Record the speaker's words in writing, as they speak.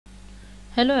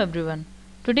Hello everyone.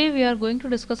 Today we are going to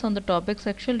discuss on the topic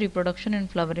sexual reproduction in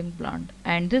flowering plant,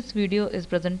 and this video is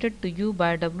presented to you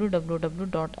by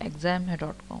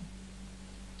www.examhe.com.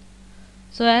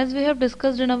 So as we have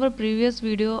discussed in our previous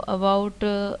video about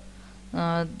the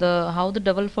how the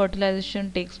double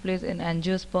fertilization takes place in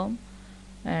angiosperm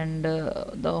and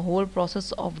the whole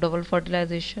process of double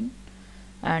fertilization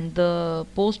and the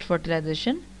post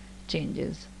fertilization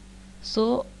changes.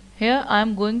 So here I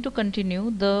am going to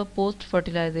continue the post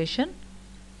fertilization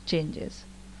changes.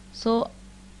 So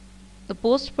the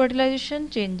post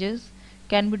fertilization changes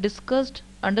can be discussed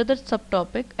under the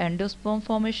subtopic endosperm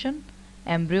formation,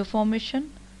 embryo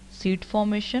formation, seed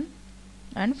formation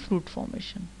and fruit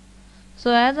formation.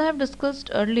 So as I have discussed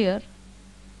earlier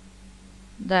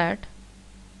that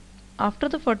after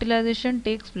the fertilization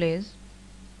takes place,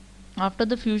 after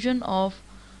the fusion of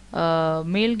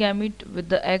male gamete with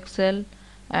the egg cell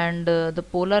and the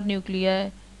polar nuclei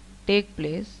take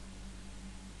place,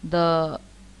 this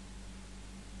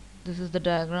is the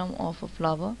diagram of a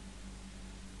flower,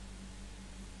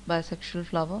 bisexual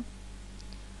flower.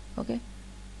 Okay,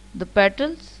 the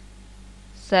petals,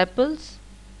 sepals,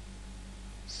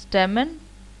 stamen,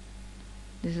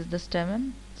 this is the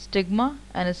stamen, stigma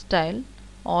and style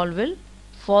all will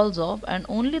falls off, and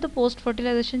only the post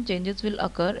fertilization changes will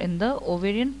occur in the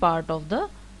ovarian part of the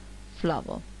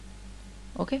flower.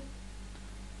 Okay,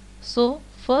 so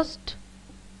first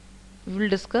we will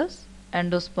discuss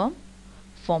endosperm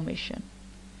formation.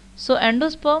 So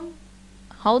endosperm,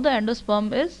 how the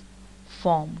endosperm is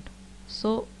formed.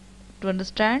 So to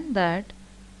understand that,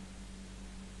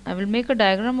 I will make a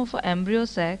diagram of an embryo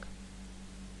sac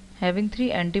having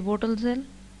 3 antibodal cell,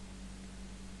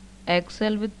 egg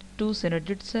cell with 2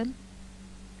 synergid cell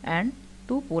and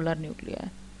 2 polar nuclei.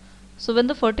 So when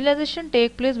the fertilization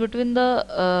take place between the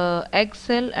egg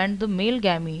cell and the male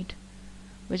gamete,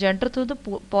 which enter through the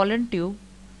pollen tube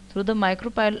through the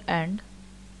micropyle end,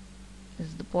 this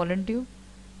is the pollen tube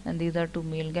and these are 2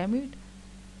 male gamete.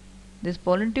 This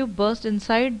pollen tube bursts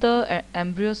inside the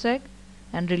embryo sac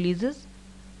and releases,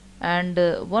 and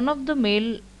one of the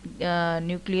male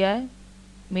nuclei,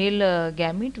 male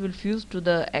gamete will fuse to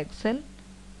the egg cell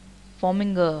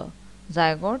forming a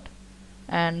zygote,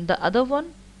 and the other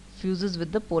one fuses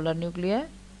with the polar nuclei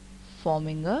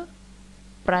forming a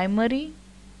primary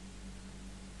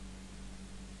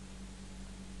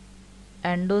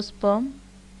endosperm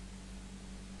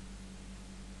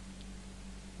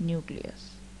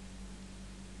nucleus.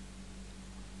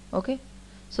 Okay,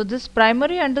 so this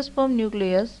primary endosperm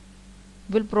nucleus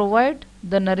will provide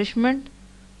the nourishment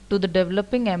to the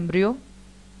developing embryo,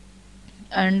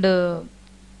 and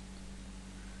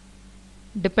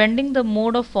depending the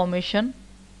mode of formation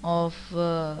of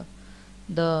the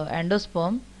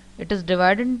endosperm, it is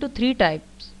divided into 3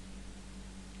 types: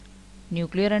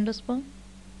 nuclear endosperm,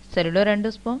 cellular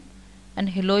endosperm and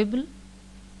helobial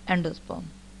endosperm.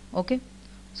 Okay,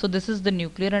 so this is the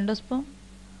nuclear endosperm,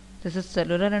 this is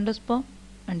cellular endosperm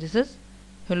and this is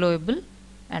helobial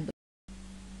endosperm.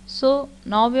 So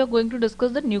now we are going to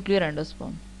discuss the nuclear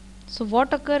endosperm. So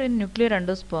what occur in nuclear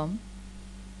endosperm?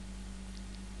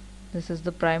 This is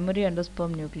the primary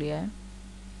endosperm nuclei,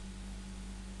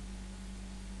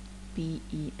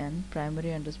 PEN, primary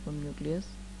endosperm nucleus.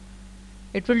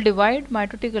 It will divide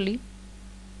mitotically,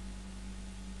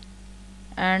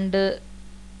 and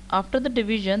after the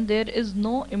division there is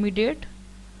no immediate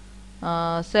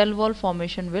cell wall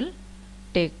formation will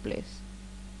take place.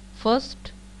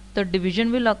 First the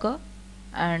division will occur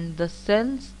and the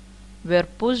cells were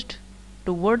pushed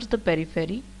towards the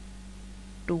periphery,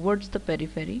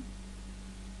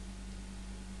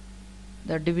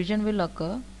 the division will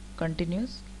occur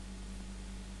continuous,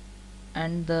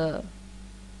 and the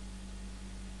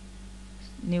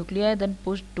nuclei then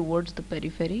pushed towards the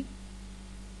periphery.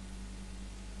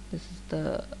 This is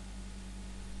the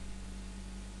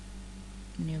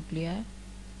nuclei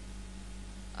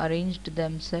arranged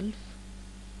themselves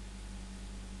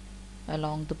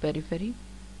along the periphery,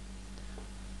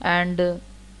 and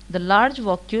the large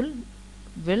vacuole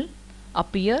will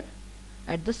appear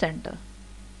at the center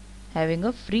having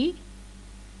a free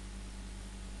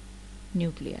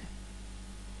nuclei.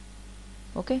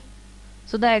 Okay,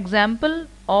 so the example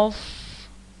of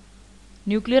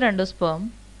nuclear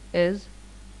endosperm is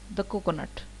the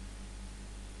coconut.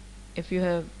 If you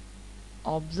have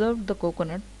observed the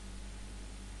coconut,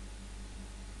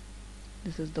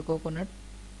 this is the coconut,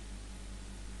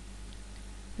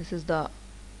 this is the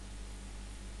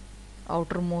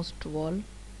outermost wall.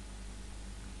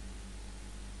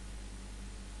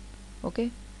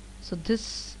 Okay, so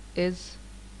this is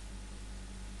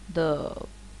the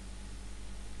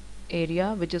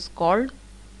area which is called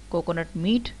coconut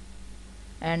meat,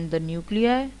 and the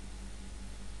nuclei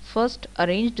first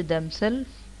arranged themselves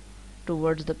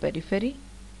towards the periphery,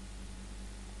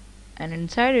 and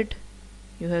inside it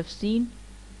you have seen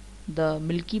the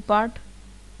milky part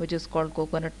which is called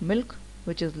coconut milk,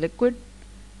 which is liquid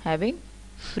having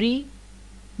free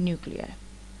nuclei.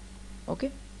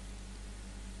 Okay.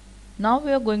 Now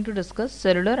we are going to discuss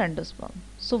cellular endosperm.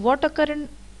 So what occur in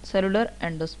cellular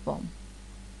endosperm?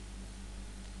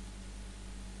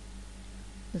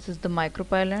 This is the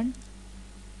micropylon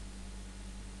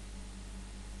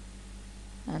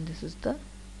and this is the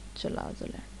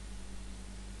chalazoland.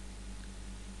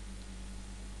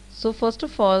 So first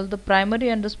of all, the primary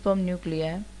endosperm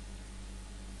nuclei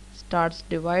starts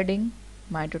dividing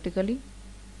mitotically,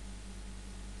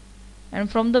 and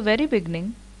from the very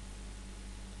beginning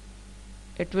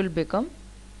it will become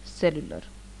cellular.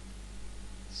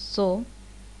 So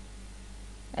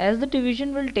as the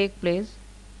division will take place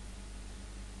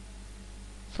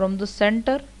from the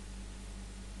center,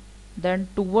 then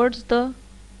towards the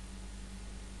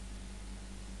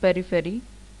periphery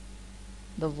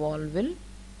the wall will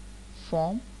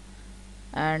form,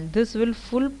 and this will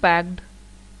full packed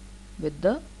with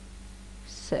the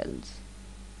cells.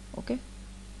 Okay,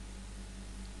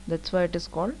 that's why it is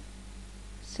called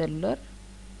cellular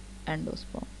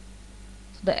endosperm.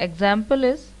 So the example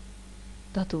is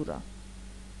dhatura.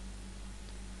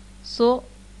 So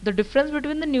the difference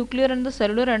between the nuclear and the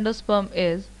cellular endosperm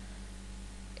is,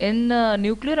 in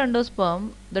nuclear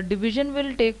endosperm the division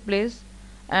will take place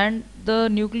and the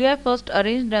nuclei first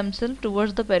arrange themselves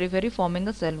towards the periphery forming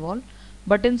a cell wall,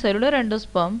 but in cellular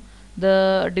endosperm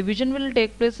the division will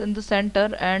take place in the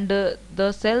center, and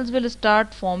the cells will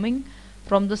start forming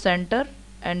from the center,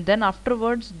 and then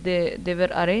afterwards they were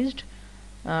arranged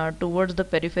towards the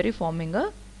periphery forming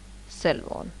a cell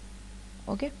wall.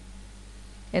 Okay,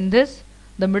 in this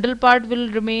the middle part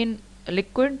will remain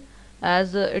liquid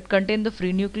as it contains the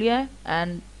free nuclei,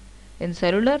 and in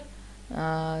cellular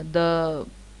the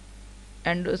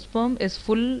endosperm is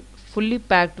fully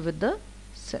packed with the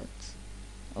cells.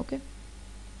 Okay,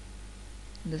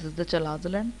 this is the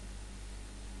chalazoland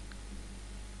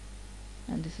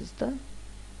and this is the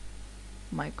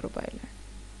micropylon.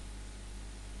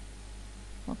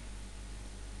 Okay.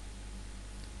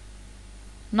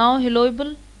 Now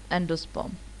helobial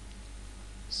endosperm.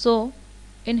 So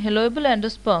in helobial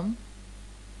endosperm,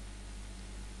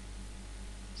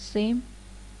 same,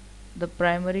 the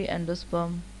primary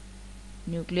endosperm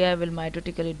nuclei will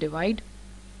mitotically divide,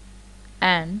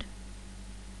 and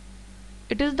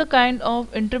it is the kind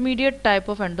of intermediate type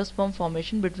of endosperm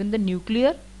formation between the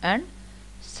nuclear and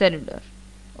cellular.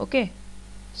 Okay,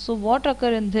 so what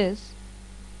occur in this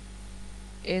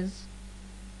is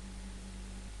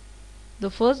the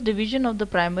first division of the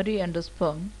primary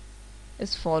endosperm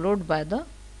is followed by the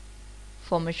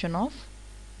formation of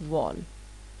wall.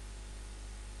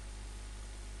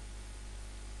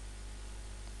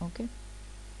 Okay,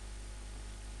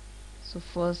 so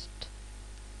first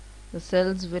the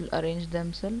cells will arrange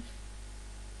themselves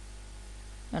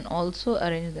and also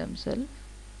arrange themselves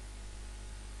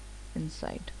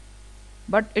inside,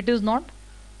 but it is not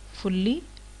fully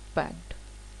packed.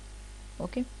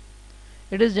 Okay,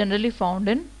 it is generally found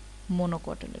in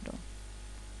monocotyledon.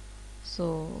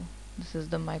 So this is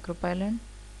the micropylon,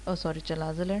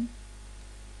 chalazoland,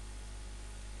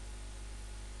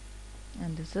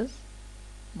 and this is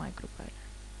micropylon.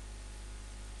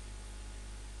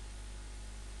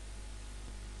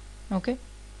 Okay,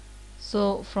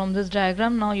 so from this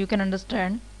diagram now you can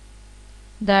understand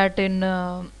that in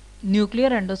nuclear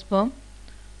endosperm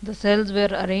the cells were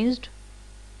arranged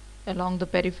along the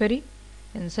periphery,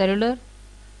 in cellular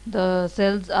the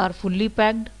cells are fully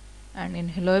packed, and in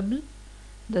helobial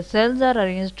the cells are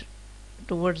arranged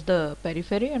towards the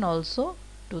periphery and also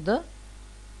to the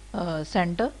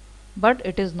center, but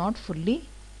it is not fully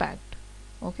packed.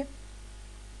 Okay,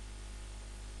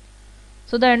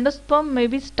 so the endosperm may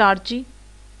be starchy,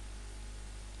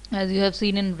 as you have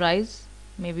seen in rice,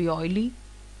 may be oily,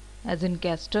 as in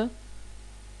castor.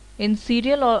 In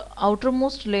cereal, or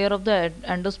outermost layer of the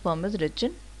endosperm is rich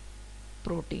in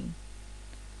protein.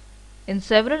 In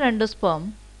several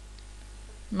endosperm,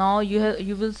 now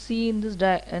you will see in this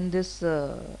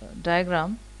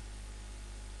diagram,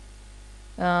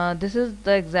 this is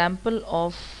the example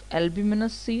of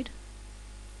albuminous seed.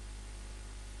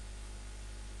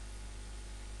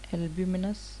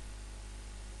 Albuminous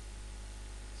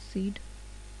seed,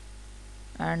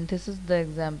 and this is the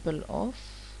example of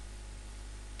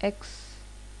X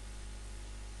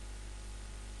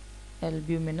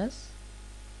albuminous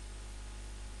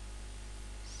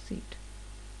seed.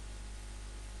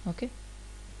 Okay.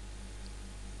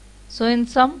 So in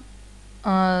some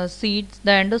seeds,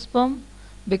 the endosperm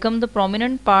become the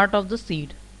prominent part of the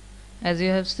seed, as you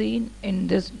have seen in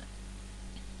this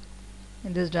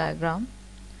diagram.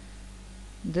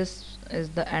 This is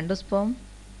the endosperm.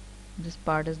 This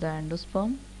part is the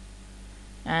endosperm,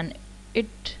 and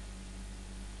it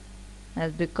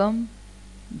has become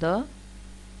the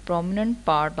prominent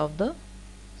part of the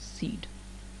seed.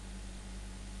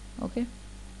 Okay.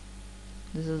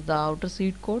 This is the outer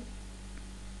seed coat,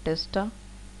 testa.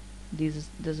 This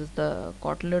is the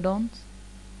cotyledons.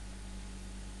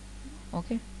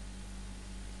 Okay.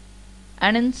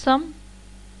 And in some,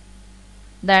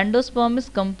 the endosperm is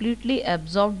completely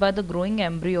absorbed by the growing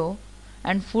embryo,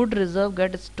 and food reserve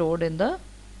gets stored in the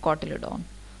cotyledon.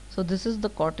 So this is the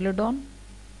cotyledon,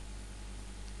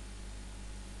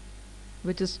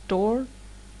 which is stored.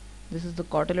 This is the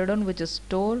cotyledon which is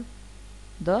stored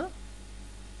the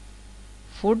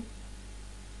food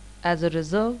as a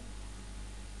reserve.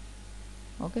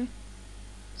 Okay.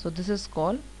 So this is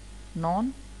called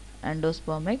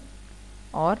non-endospermic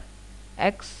or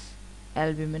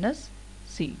X-albuminous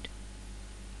seed.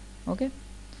 Okay.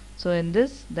 So in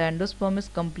this, the endosperm is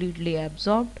completely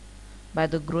absorbed by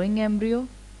the growing embryo.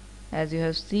 As you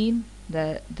have seen,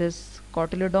 that this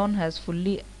cotyledon has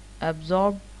fully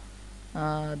absorbed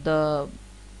the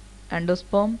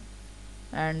endosperm,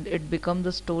 and it becomes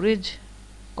the storage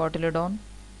cotyledon.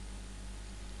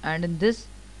 And in this,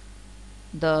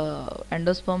 the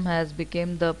endosperm has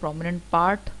become the prominent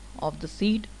part of the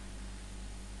seed.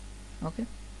 Okay.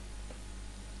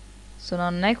 So now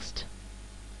next,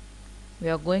 we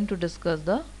are going to discuss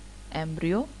the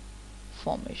embryo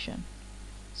formation.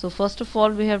 So first of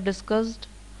all, we have discussed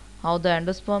how the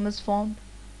endosperm is formed.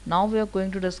 Now we are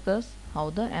going to discuss how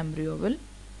the embryo will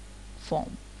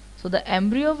form. So the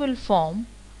embryo will form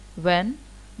when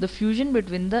the fusion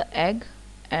between the egg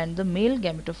and the male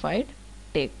gametophyte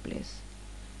take place.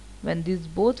 When these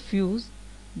both fuse,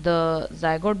 the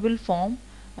zygote will form,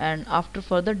 and after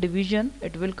further division,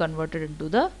 it will convert it into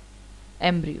the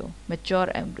embryo, mature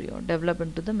embryo, develop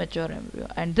into the mature embryo,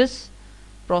 and this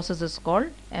process is called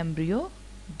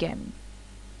embryogamy.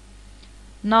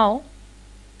 Now,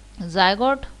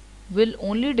 zygote will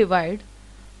only divide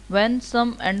when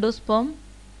some endosperm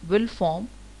will form,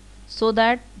 so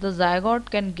that the zygote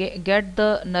can get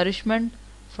the nourishment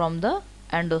from the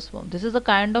endosperm. This is a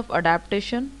kind of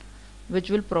adaptation which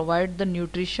will provide the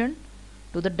nutrition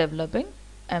to the developing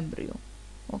embryo.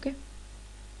 Okay.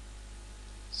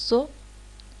 So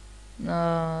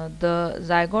the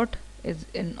zygote is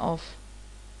in of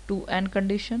 2n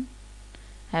condition,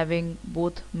 having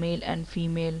both male and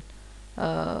female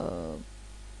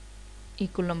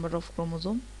equal number of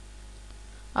chromosome.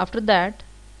 After that,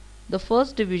 the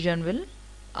first division will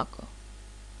occur.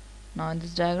 Now in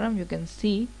this diagram you can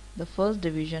see the first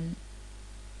division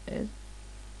is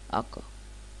occur.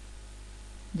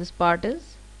 This part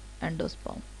is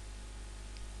endosperm,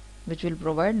 which will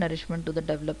provide nourishment to the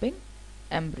developing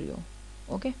embryo.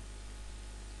 Okay.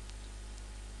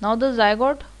 Now the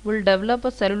zygote will develop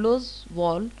a cellulose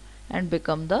wall and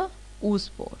become the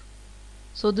oospore.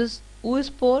 So this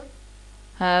oospore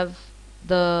have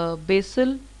the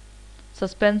basal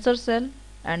suspensor cell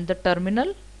and the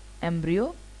terminal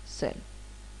embryo cell.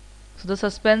 So the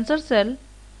suspensor cell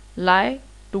lie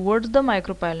towards the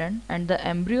micropylon, and the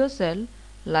embryo cell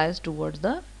lies towards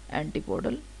the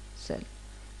antipodal cell.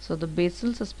 So the basal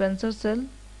suspensor cell,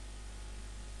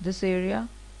 this area,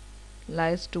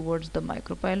 lies towards the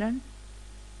micropylon,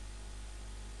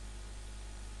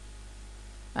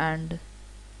 and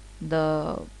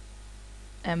the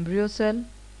embryo cell,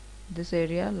 this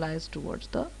area, lies towards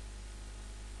the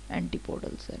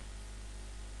antipodal cell.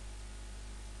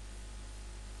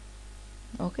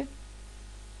 Okay.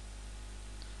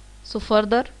 So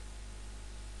further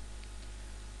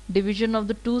division of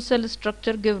the two cell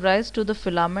structure give rise to the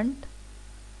filament,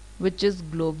 which is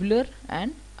globular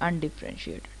and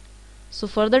undifferentiated. So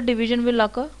further division will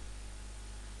occur,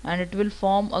 and it will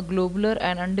form a globular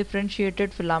and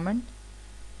undifferentiated filament.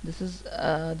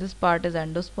 This part is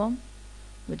endosperm,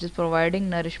 which is providing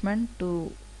nourishment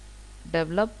to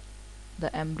develop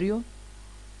the embryo.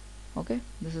 Okay,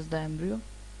 this is the embryo.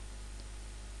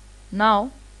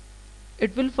 Now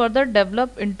it will further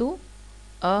develop into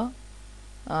a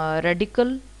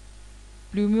radical,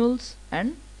 plumules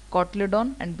and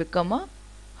cotyledon and become a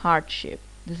heart shape.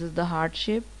 This is the heart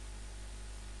shape,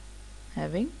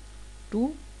 having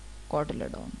two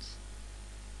cotyledons.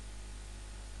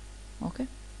 Okay.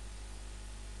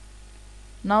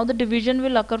 Now the division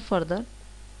will occur further,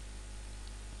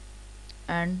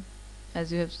 and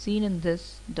as you have seen in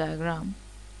this diagram,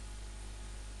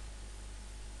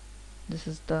 This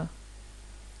is the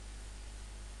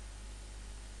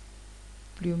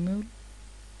plumule.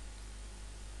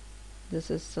 This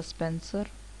is suspensor,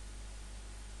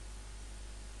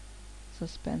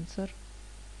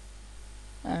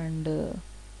 and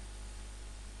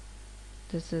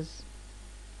this is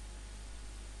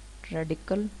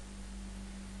radical.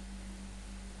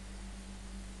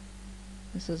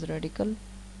 This is radical,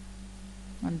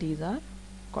 and these are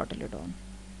cotyledon,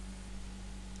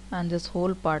 and this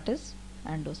whole part is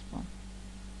endosperm.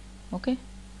 Okay,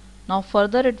 now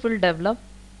further it will develop,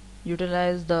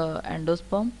 utilize the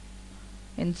endosperm.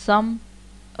 In some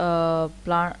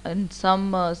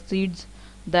seeds,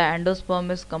 the endosperm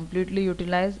is completely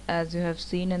utilized, as you have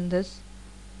seen in this.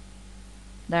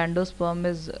 The endosperm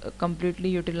is completely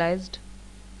utilized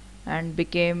and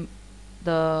became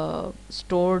the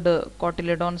stored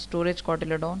cotyledon, storage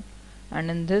cotyledon,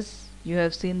 and in this you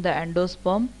have seen the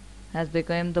endosperm has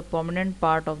become the prominent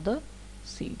part of the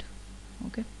seed.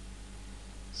 Okay,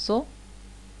 so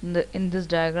in this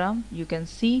diagram you can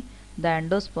see the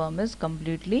endosperm is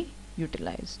completely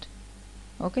utilized.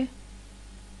 Okay,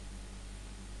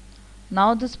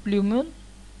 now this plumule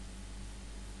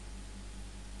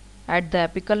at the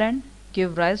apical end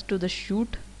give rise to the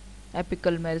shoot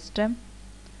apical meristem,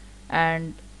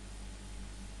 and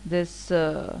this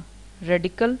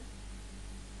radical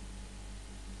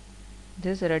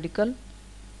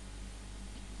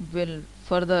will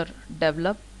further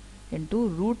develop into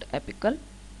root apical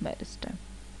meristem.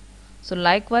 So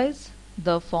likewise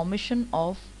the formation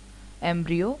of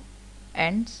embryo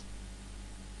ends.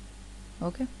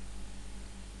 Okay,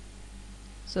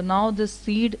 so now this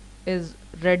seed is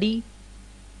ready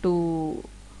to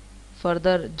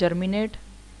further germinate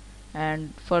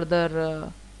and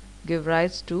further give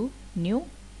rise to new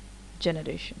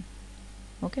generation.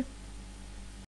 Okay.